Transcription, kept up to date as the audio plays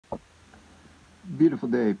Beautiful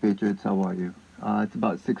day, Patriots. How are you? It's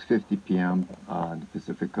about 6:50 p.m. On the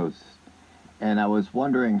Pacific Coast, and I was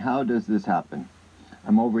wondering, how does this happen?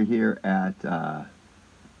 I'm over here at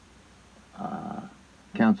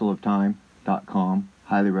councilofTime.com.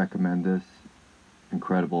 Highly recommend this.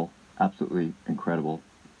 Incredible, absolutely incredible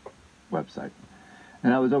website.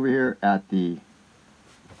 And I was over here at the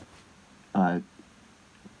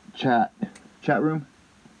chat room,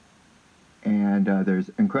 and there's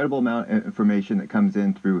incredible amount of information that comes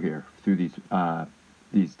in through here, through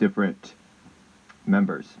these different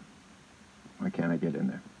members. Why can't I get in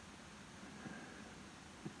there?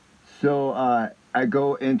 So I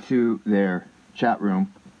go into their chat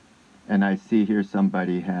room, and I see here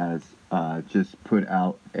somebody has just put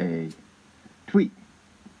out a tweet,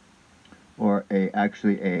 or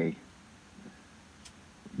actually a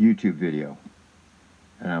YouTube video.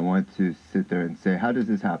 And I want to sit there and say, how does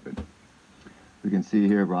this happen? We can see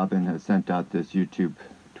here Robin has sent out this YouTube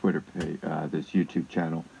Twitter page, this YouTube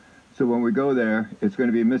channel. So when we go there, it's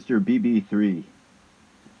going to be Mr. BB3.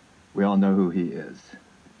 We all know who he is.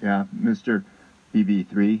 Yeah, Mr.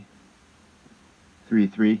 BB333,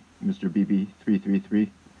 Mr. BB333.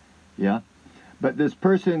 Yeah. But this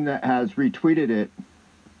person that has retweeted it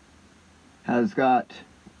has got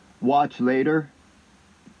watch later,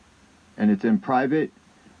 and it's in private.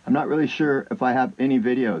 I'm not really sure if I have any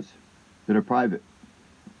videos that are private.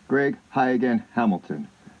 Greg, hi again, Hamilton.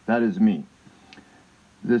 That is me.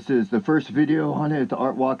 This is the first video on it at the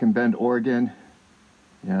Art Walk in Bend, Oregon.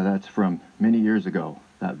 Yeah, that's from many years ago,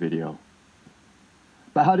 that video.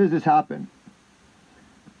 But how does this happen?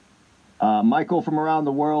 Michael from around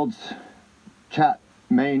the world's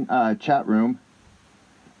main chat room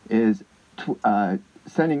is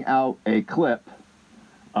sending out a clip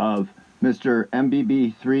of Mr.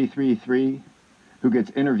 MBB333, who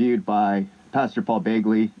gets interviewed by Pastor Paul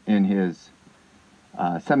Bagley in his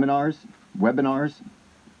seminars, webinars.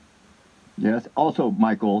 Yes, also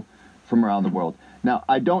Michael from around the world. Now,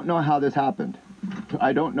 I don't know how this happened.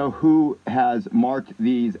 I don't know who has marked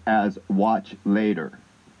these as watch later.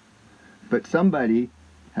 But somebody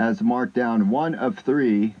has marked down one of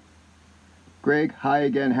three, Greg, hi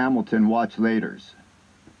again, Hamilton, watch laters.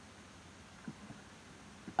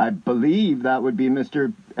 I believe that would be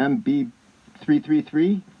Mr.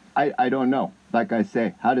 MB333. I don't know. Like I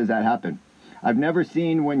say, how does that happen? I've never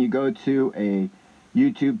seen, when you go to a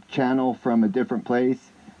YouTube channel from a different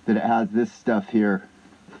place, that it has this stuff here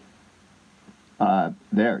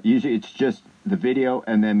there. Usually it's just the video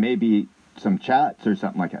and then maybe some chats or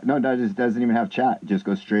something like that. No, it doesn't even have chat. It just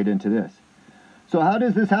goes straight into this. So how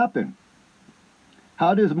does this happen?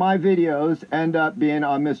 How does my videos end up being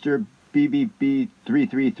on Mr.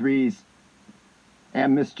 BBB333's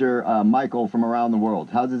and Mr. Michael from around the world?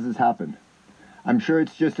 How does this happen? I'm sure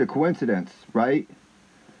it's just a coincidence, right?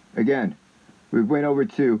 Again, we went over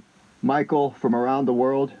to Michael from around the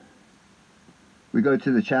world. We go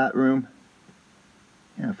to the chat room.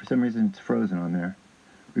 Yeah, for some reason it's frozen on there.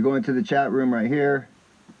 We go into the chat room right here,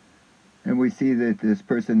 and we see that this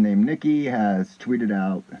person named Nikki has tweeted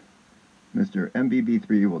out Mr.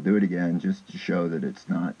 MBB3. We'll do it again just to show that it's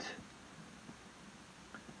not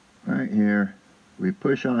right here. We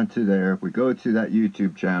push onto there. We go to that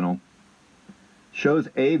YouTube channel. Shows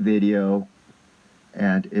a video,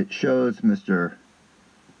 and it shows Mr.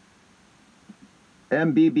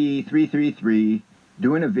 MBB333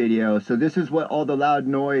 doing a video. So this is what all the loud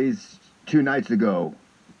noise 2 nights ago.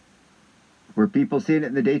 Were people seeing it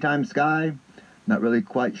in the daytime sky? Not really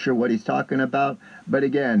quite sure what he's talking about. But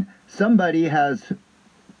again, somebody has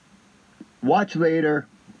watch later,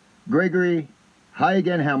 Gregory, hi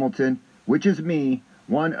again, Hamilton, which is me,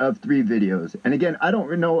 one of 3 videos. And again, I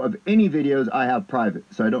don't know of any videos I have private,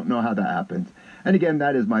 so I don't know how that happens. And again,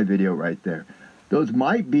 that is my video right there. Those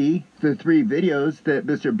might be the 3 videos that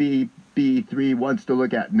Mr. BB3 wants to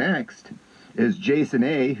look at next. Is Jason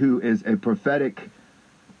A., who is a prophetic,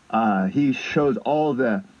 he shows all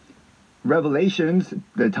the revelations,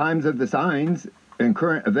 the times of the signs, and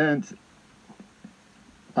current events.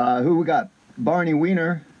 Who we got? Barney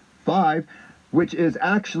Wiener, 5, which is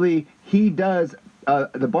actually, he does,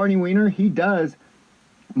 the Barney Wiener, he does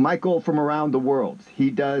Michael from around the world. He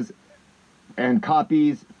does and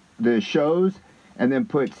copies the shows and then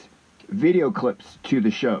puts video clips to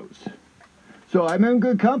the shows. So I'm in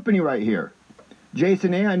good company right here.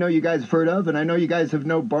 Jason A., I know you guys have heard of, and I know you guys have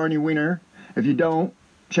known Barney Wiener. If you don't,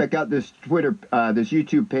 check out this this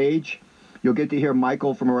YouTube page. You'll get to hear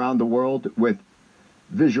Michael from around the world with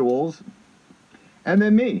visuals. And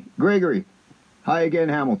then me, Gregory. Hi again,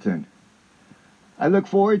 Hamilton. I look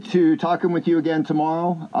forward to talking with you again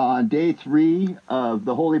tomorrow on day 3 of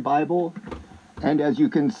the Holy Bible. And as you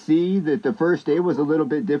can see that the first day was a little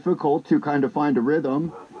bit difficult to kind of find a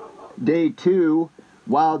rhythm. Day 2,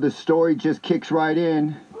 wow, the story just kicks right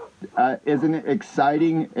in. Isn't it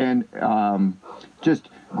exciting, and just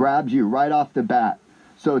grabs you right off the bat.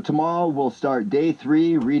 So tomorrow we'll start day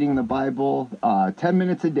 3, reading the Bible 10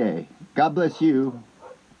 minutes a day. God bless you,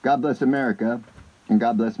 God bless America, and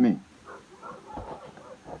God bless me.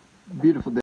 Beautiful day.